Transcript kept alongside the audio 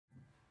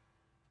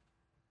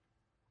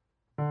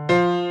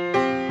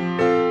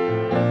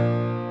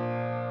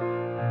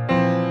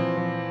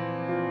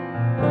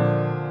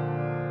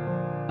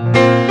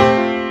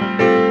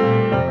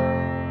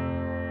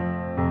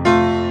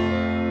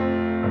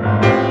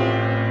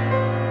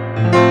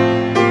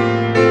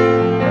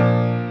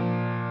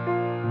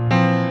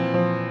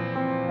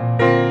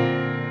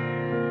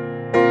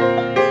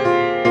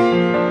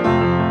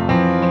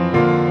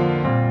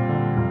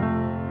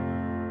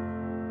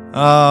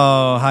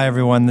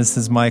everyone. This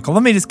is Michael.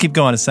 Let me just keep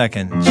going a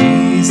second.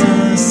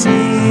 Jesus, we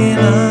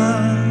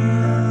love you.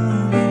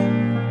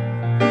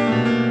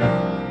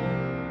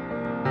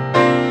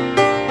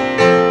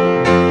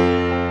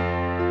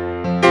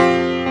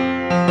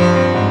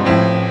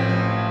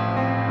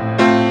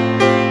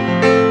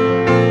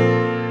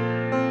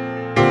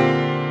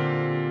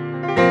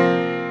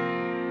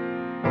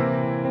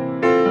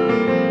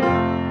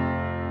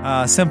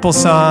 Simple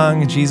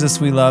song, Jesus,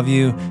 we love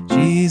you.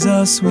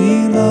 Jesus,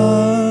 we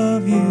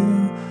love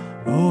you.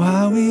 Oh,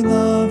 how we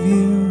love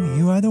you.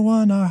 You are the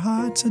one our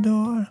hearts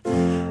adore.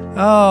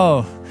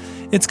 Oh,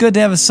 it's good to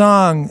have a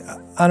song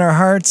on our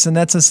hearts, and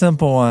that's a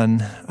simple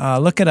one.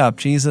 Look it up,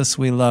 Jesus,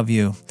 we love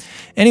you.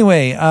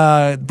 Anyway,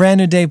 Brand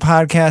New Day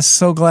podcast.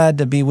 So glad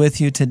to be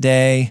with you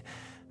today.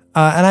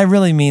 And I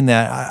really mean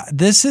that.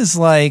 This is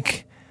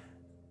like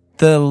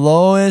the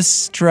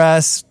lowest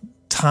stress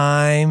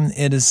time.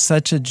 It is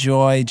such a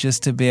joy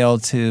just to be able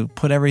to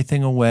put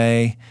everything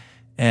away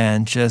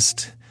and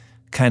just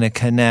kind of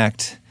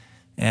connect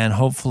and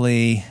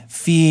hopefully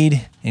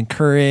feed,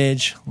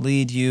 encourage,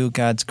 lead you,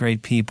 God's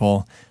great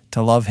people,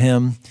 to love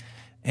Him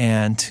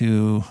and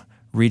to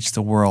reach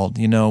the world.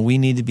 You know, we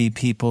need to be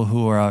people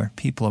who are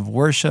people of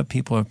worship,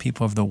 people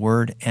of the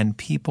Word, and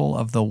people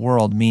of the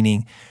world,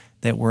 meaning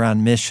that we're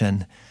on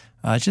mission,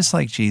 just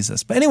like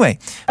Jesus. But anyway,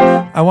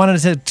 I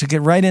wanted to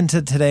get right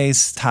into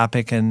today's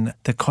topic, and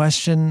the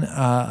question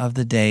of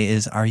the day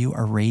is, are you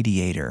a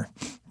radiator?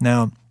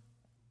 Now,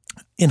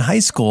 in high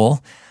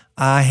school,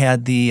 I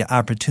had the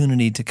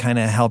opportunity to kind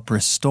of help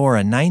restore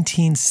a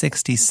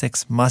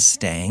 1966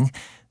 Mustang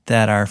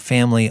that our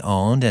family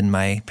owned, and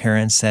my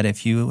parents said,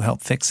 if you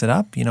help fix it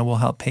up, you know, we'll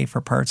help pay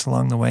for parts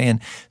along the way. And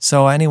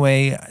so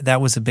anyway,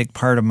 that was a big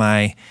part of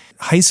my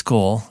high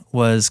school,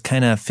 was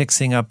kind of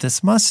fixing up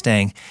this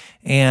Mustang.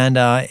 And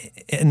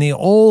in the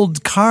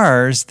old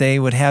cars, they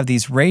would have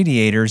these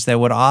radiators that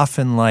would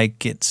often like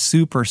get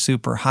super,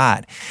 super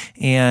hot.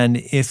 And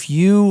if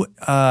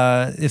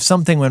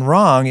something went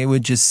wrong, it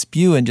would just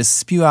spew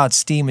out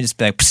steam and just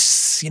be like,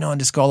 psst, you know,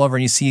 and just go all over.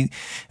 And you see,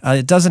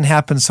 it doesn't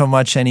happen so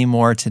much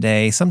anymore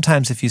today.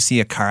 Sometimes if you see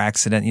a car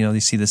accident, you know,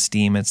 you see the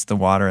steam, it's the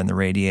water in the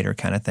radiator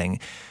kind of thing.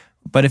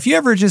 But if you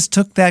ever just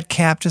took that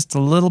cap just a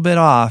little bit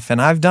off, and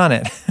I've done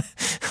it,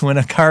 when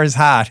a car is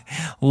hot,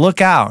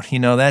 look out. You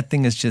know, that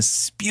thing is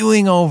just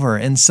spewing over.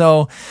 And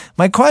so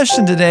my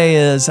question today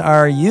is,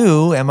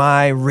 am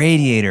I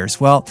radiators?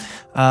 Well,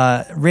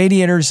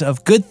 radiators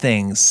of good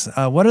things.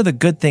 What are the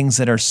good things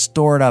that are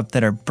stored up,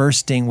 that are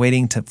bursting,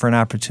 waiting for an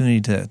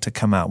opportunity to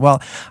come out? Well,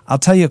 I'll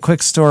tell you a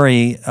quick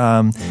story,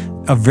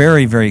 a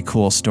very, very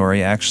cool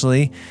story,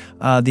 actually.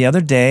 The other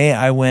day,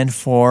 I went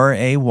for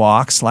a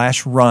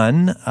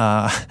walk/run.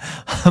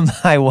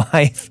 My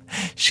wife,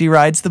 she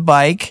rides the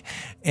bike,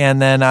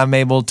 and then I'm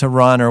able to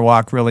run or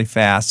walk really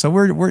fast.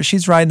 So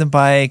she's riding the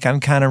bike, I'm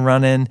kind of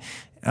running.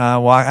 I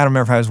don't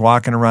remember if I was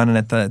walking or running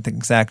at the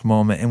exact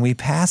moment. And we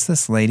passed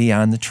this lady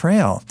on the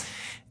trail.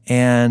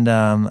 And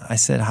I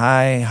said,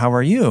 "Hi, how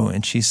are you?"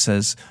 And she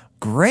says,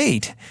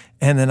 "Great."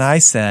 And then I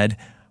said,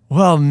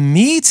 "Well,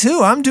 me too.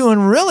 I'm doing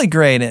really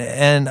great."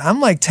 And I'm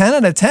like 10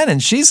 out of 10.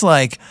 And she's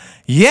like,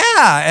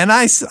 "Yeah." And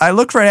I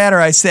looked right at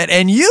her. I said,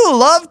 "And you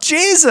love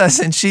Jesus?"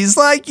 And she's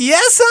like,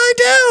 "Yes, I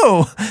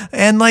do."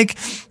 And like,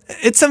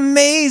 it's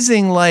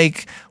amazing,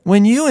 like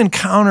when you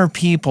encounter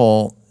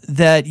people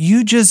that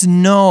you just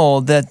know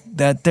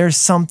that there's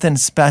something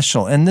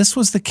special. And this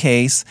was the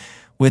case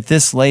with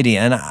this lady.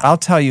 And I'll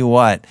tell you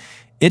what,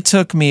 it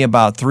took me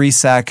about 3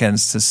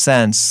 seconds to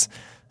sense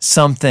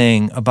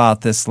something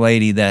about this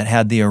lady that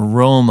had the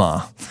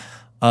aroma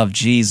of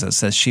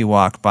Jesus as she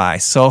walked by.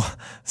 So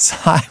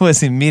I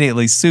was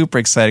immediately super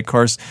excited. Of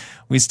course,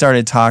 we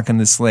started talking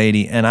to this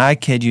lady, and I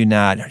kid you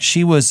not,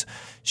 she was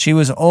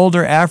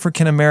older,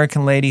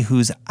 African-American lady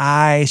whose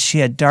eyes, she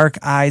had dark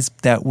eyes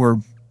that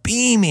were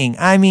beaming.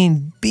 I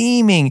mean,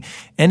 beaming.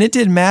 And it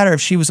didn't matter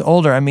if she was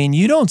older. I mean,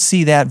 you don't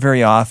see that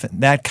very often,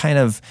 that kind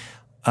of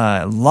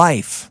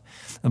life.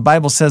 The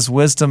Bible says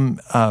wisdom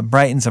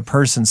brightens a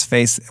person's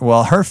face.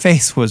 Well, her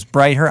face was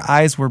bright. Her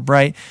eyes were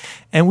bright.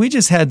 And we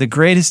just had the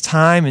greatest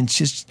time, and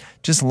just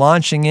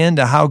launching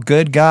into how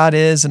good God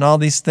is and all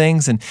these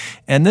things.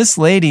 And this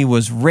lady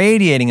was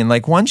radiating. And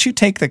like, once you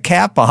take the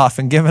cap off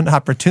and give an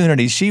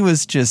opportunity, she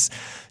was just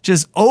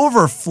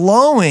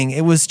overflowing.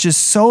 It was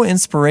just so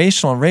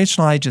inspirational.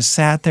 Rachel and I just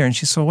sat there, and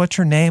she said, "What's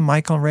your name?"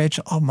 "Michael and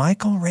Rachel." "Oh,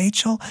 Michael and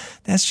Rachel,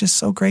 that's just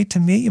so great to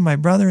meet you. My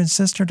brother and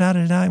sister,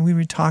 da-da-da." And we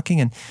were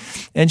talking,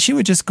 and she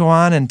would just go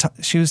on, and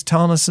she was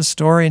telling us a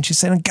story, and she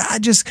said, "And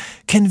God just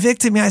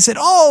convicted me." I said,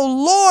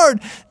 "Oh,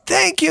 Lord,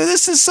 thank you.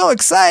 This is so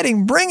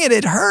exciting. Bring it.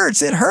 It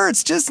hurts. It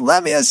hurts. Just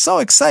let me." It's so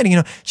exciting. You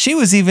know, she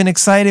was even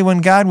excited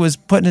when God was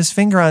putting his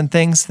finger on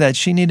things that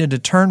she needed to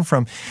turn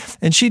from.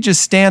 And she'd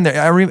just stand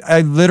there.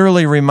 I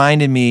literally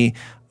reminded me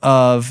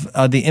of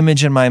the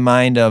image in my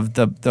mind of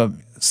the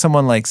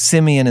someone like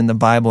Simeon in the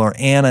Bible or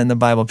Anna in the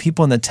Bible,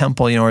 people in the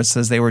temple, where it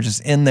says they were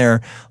just in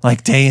there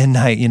like day and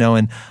night,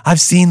 and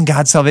I've seen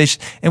God's salvation.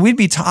 And we'd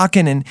be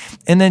talking and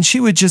then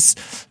she'd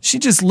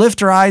just lift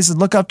her eyes and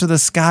look up to the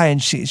sky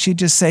and she'd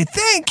just say,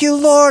 "Thank you,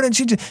 Lord." And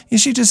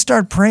she'd just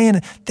start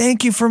praying.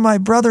 "Thank you for my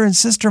brother and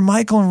sister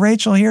Michael and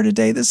Rachel here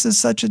today. This is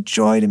such a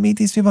joy to meet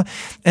these people."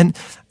 And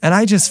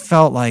I just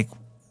felt like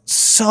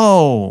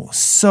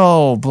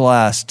so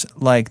blessed,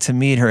 like, to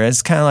meet her.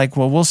 It's kind of like,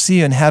 well, we'll see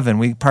you in heaven.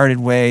 We parted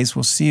ways.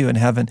 We'll see you in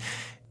heaven.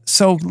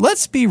 So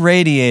let's be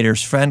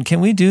radiators, friend.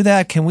 Can we do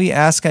that? Can we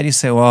ask God? You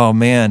say, "Oh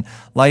man,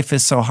 life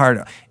is so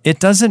hard." It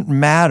doesn't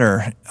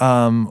matter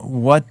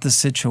what the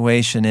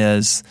situation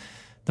is.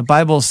 The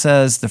Bible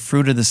says the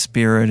fruit of the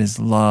Spirit is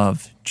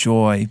love,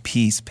 joy,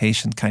 peace,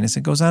 patience, kindness.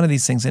 It goes on to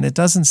these things. And it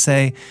doesn't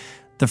say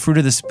the fruit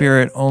of the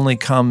Spirit only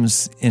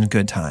comes in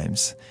good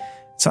times.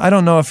 So I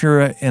don't know if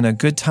you're in a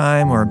good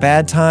time or a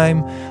bad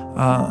time.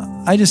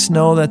 I just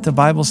know that the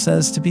Bible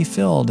says to be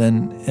filled,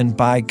 and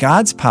by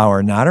God's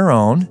power, not our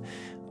own,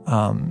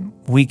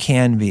 we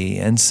can be.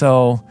 And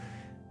so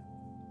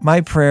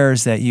my prayer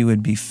is that you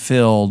would be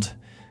filled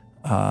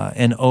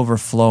and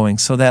overflowing,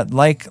 so that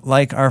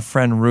like our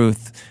friend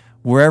Ruth,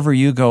 wherever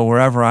you go,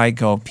 wherever I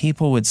go,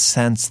 people would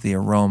sense the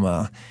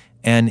aroma.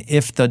 And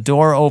if the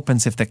door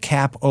opens, if the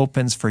cap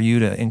opens for you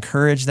to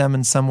encourage them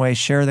in some way,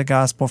 share the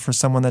gospel for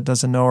someone that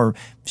doesn't know, or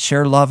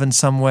share love in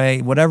some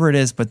way, whatever it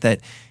is, but that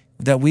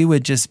we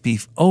would just be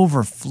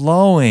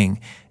overflowing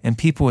and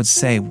people would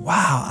say,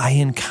 "Wow, I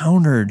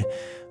encountered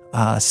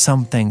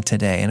something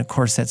today." And of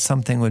course, that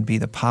something would be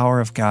the power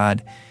of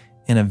God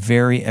in a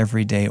very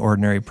everyday,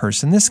 ordinary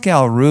person. This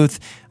gal, Ruth,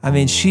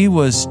 she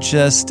was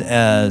just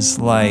as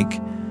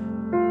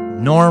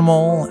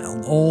normal,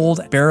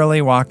 old,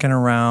 barely walking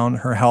around.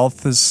 Her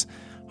health is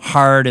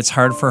hard. It's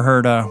hard for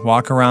her to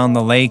walk around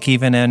the lake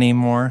even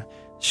anymore.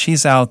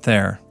 She's out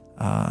there.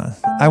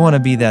 I want to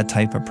be that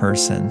type of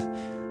person.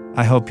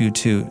 I hope you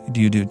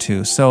do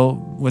too.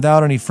 So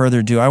without any further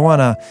ado, I want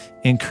to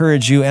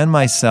encourage you and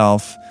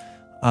myself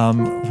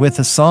with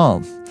a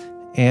psalm.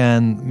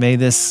 And may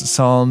this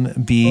psalm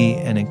be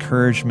an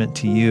encouragement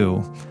to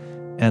you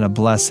and a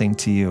blessing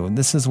to you. And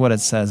this is what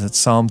it says. It's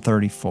Psalm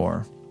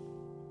 34.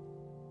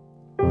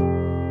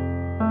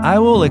 "I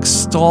will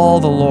extol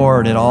the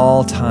Lord at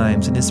all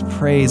times, and his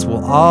praise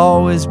will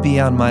always be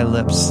on my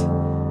lips.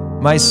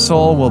 My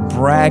soul will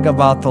brag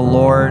about the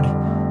Lord,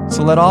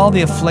 so let all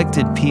the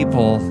afflicted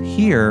people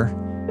hear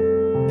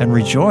and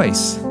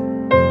rejoice.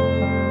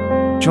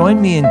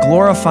 Join me in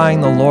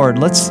glorifying the Lord.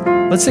 Let's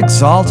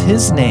exalt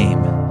his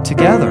name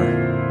together.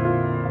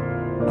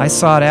 I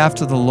sought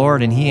after the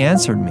Lord, and he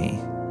answered me.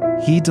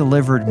 He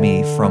delivered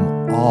me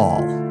from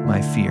all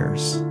my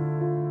fears."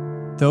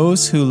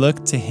 Those who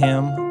look to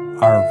him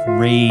are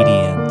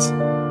radiant,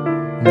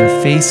 and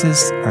their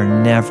faces are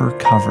never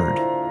covered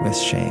with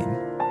shame.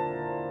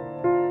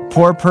 A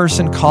poor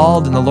person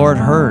called, and the Lord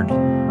heard,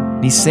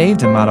 and he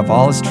saved him out of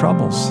all his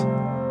troubles.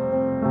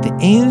 The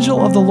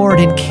angel of the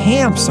Lord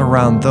encamps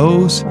around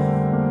those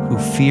who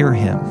fear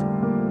him,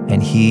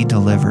 and he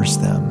delivers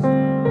them.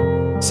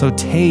 So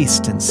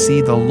taste and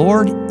see the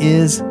Lord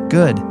is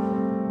good.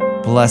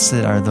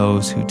 Blessed are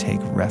those who take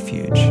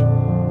refuge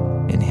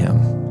in him.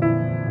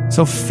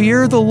 So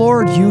fear the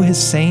Lord, you his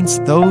saints.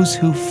 Those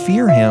who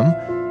fear him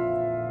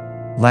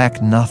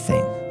lack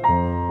nothing.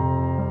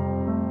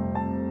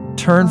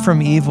 Turn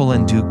from evil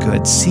and do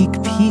good. Seek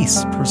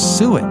peace,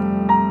 pursue it.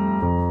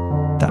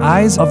 The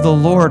eyes of the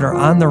Lord are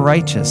on the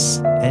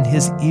righteous, and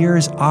his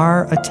ears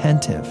are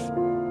attentive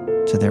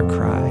to their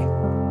cry.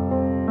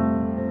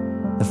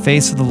 The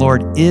face of the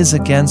Lord is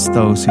against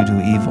those who do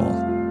evil,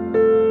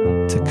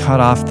 to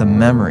cut off the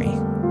memory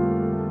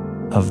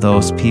of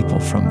those people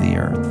from the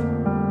earth.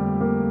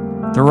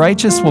 The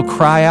righteous will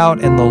cry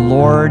out, and the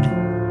Lord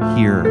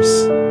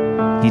hears.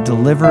 He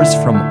delivers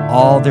from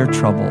all their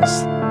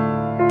troubles.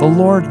 The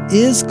Lord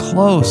is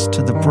close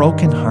to the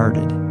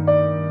brokenhearted,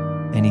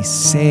 and he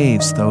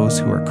saves those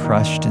who are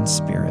crushed in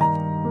spirit.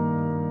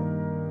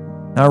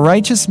 Now, a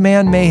righteous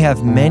man may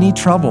have many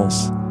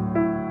troubles,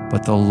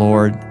 but the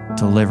Lord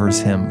delivers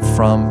him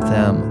from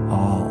them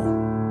all.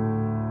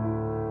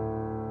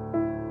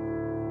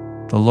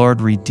 The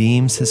Lord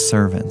redeems his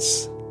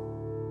servants,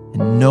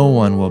 and no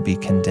one will be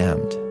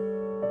condemned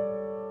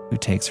who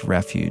takes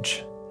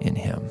refuge in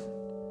him.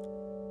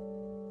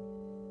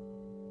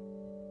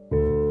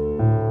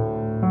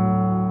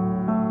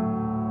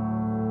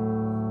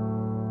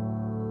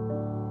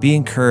 Be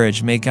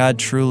encouraged. May God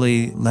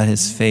truly let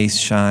his face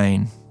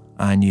shine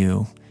on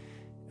you.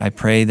 I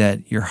pray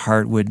that your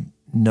heart would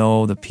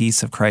know the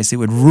peace of Christ. It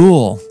would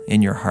rule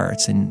in your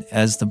hearts. And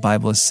as the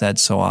Bible has said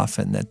so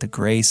often, that the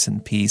grace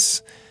and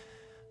peace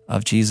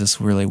of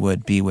Jesus really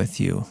would be with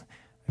you.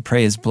 I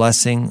pray his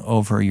blessing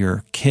over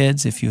your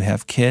kids, if you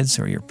have kids,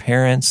 or your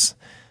parents,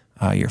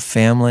 your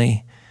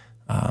family,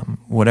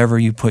 whatever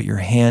you put your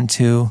hand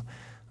to,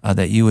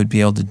 that you would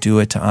be able to do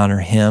it to honor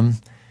him.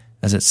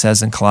 As it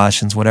says in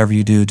Colossians, whatever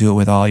you do, do it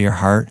with all your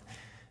heart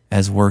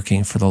as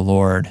working for the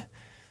Lord.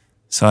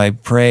 So I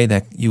pray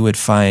that you would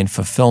find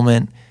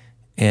fulfillment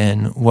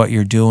in what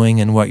you're doing,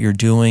 and what you're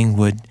doing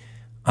would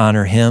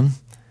honor Him.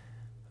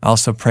 I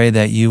also pray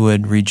that you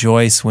would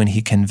rejoice when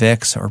He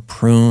convicts or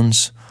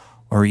prunes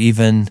or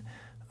even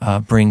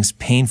brings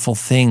painful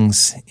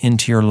things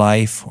into your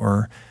life,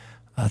 or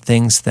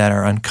things that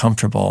are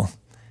uncomfortable,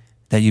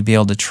 that you be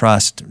able to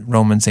trust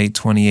Romans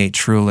 8:28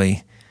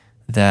 truly,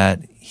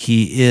 that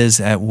He is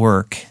at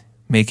work,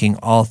 making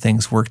all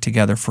things work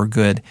together for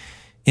good,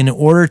 in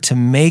order to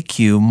make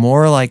you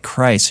more like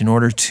Christ, in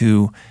order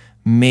to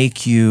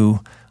make you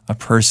a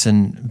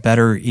person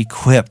better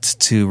equipped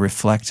to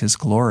reflect His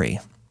glory.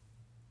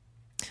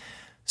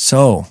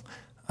 So,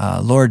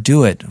 Lord,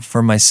 do it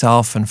for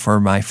myself and for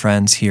my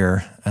friends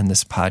here on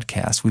this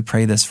podcast. We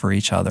pray this for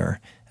each other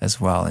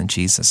as well, in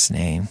Jesus'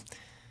 name.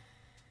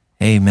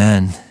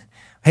 Amen.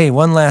 Hey,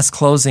 one last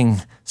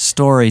closing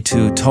story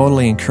to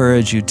totally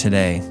encourage you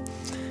today.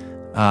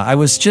 I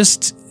was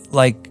just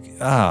like,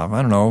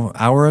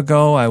 hour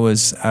ago, I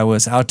was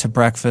out to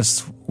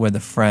breakfast with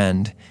a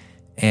friend,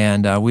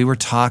 and we were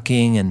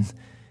talking, and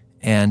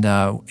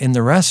in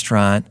the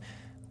restaurant,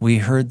 we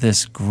heard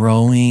this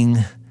growing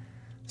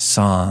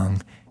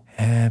song,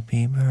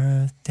 Happy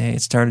Birthday.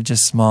 It started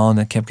just small, and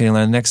it kept getting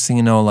louder. The next thing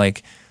you know,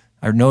 like,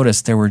 I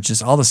noticed there were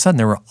just, all of a sudden,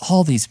 there were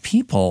all these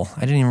people.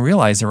 I didn't even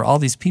realize there were all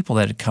these people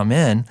that had come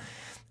in,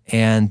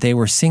 and they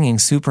were singing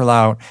super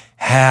loud,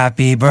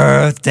 Happy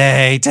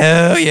Birthday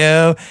to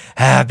you,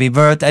 Happy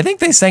Birthday. I think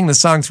they sang the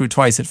song through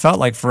twice. It felt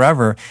like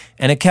forever,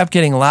 and it kept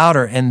getting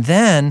louder. And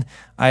then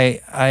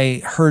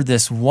I heard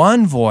this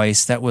one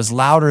voice that was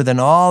louder than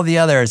all the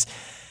others,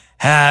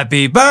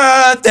 Happy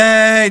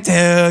Birthday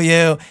to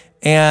you.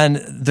 And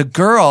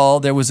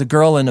there was a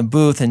girl in a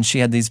booth, and she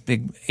had these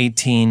big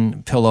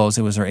 18 pillows.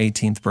 It was her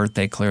 18th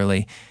birthday,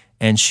 clearly.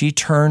 And she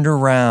turned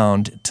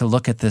around to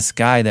look at this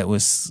guy that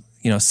was,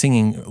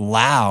 singing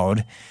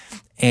loud.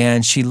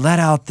 And she let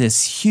out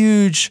this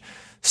huge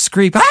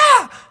scream,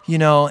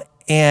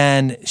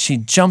 and she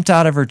jumped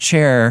out of her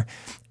chair,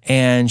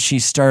 and she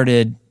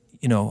started,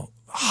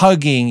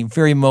 hugging,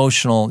 very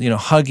emotional,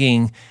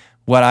 hugging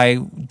what I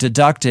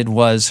deducted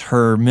was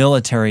her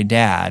military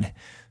dad,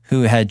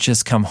 who had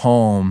just come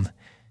home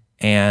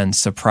and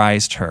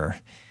surprised her.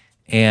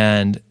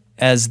 And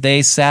as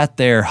they sat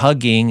there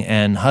hugging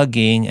and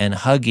hugging and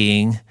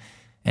hugging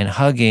and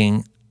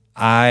hugging,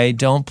 I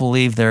don't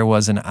believe there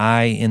was an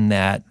eye in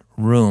that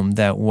room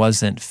that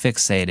wasn't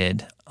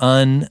fixated,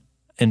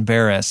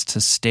 unembarrassed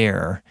to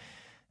stare,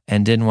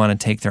 and didn't want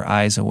to take their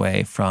eyes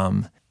away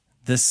from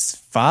this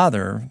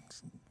father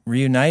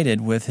reunited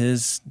with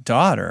his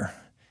daughter.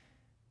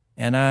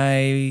 And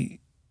I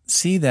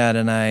see that,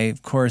 and I'm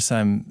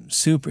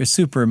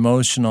super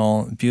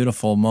emotional,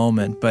 beautiful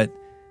moment, but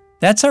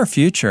that's our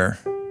future.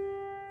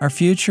 Our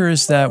future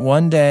is that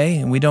one day,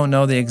 and we don't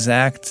know the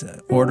exact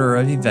order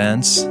of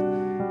events,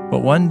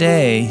 but one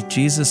day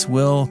Jesus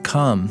will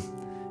come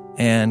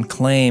and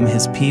claim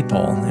His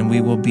people, and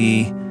we will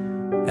be,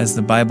 as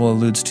the Bible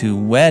alludes to,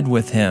 wed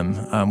with Him.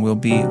 It'll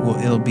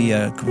be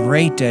a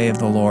great day of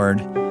the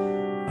Lord.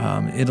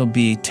 It'll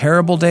be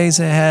terrible days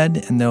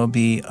ahead, and there'll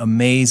be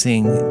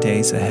amazing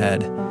days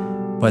ahead.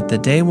 But the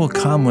day will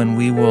come when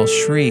we will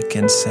shriek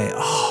and say,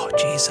 "Oh,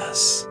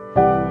 Jesus,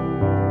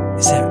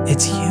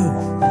 it's you.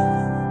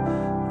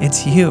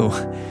 It's you."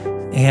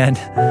 And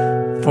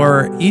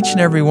for each and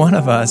every one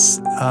of us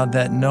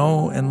that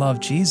know and love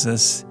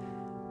Jesus,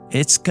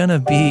 it's going to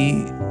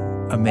be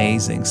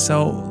amazing.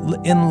 So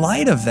in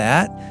light of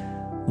that,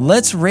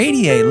 let's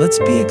radiate, let's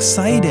be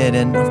excited,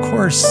 and of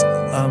course,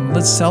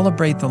 let's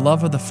celebrate the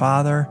love of the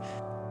Father.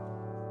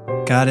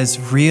 God is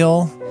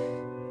real.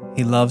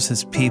 He loves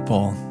His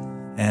people,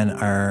 and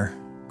our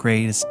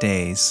greatest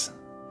days,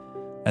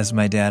 as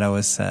my dad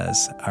always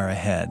says, are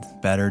ahead.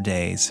 Better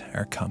days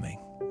are coming.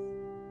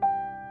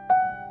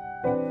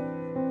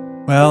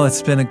 Well,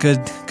 it's been a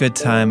good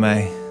time.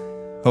 I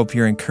hope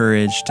you're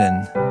encouraged,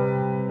 and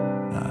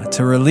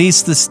to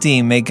release the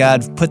steam. May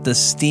God put the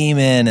steam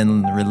in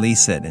and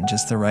release it in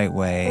just the right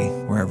way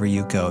wherever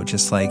you go,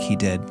 just like He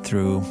did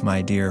through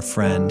my dear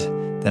friend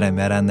that I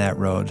met on that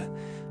road,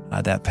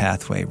 that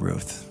pathway,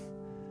 Ruth.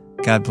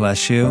 God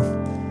bless you,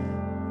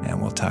 and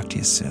we'll talk to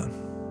you soon.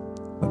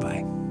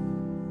 Bye-bye.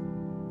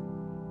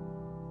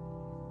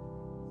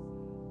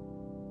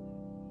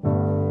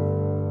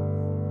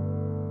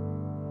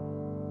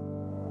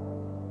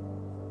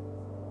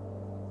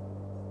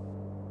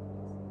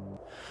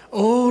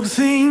 Old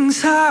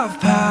things have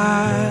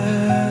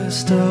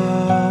passed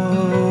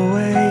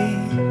away.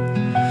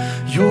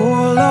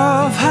 Your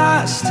love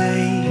has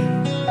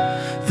stayed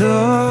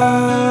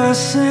the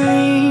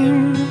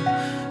same.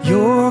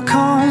 Your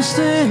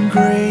constant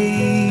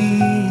grace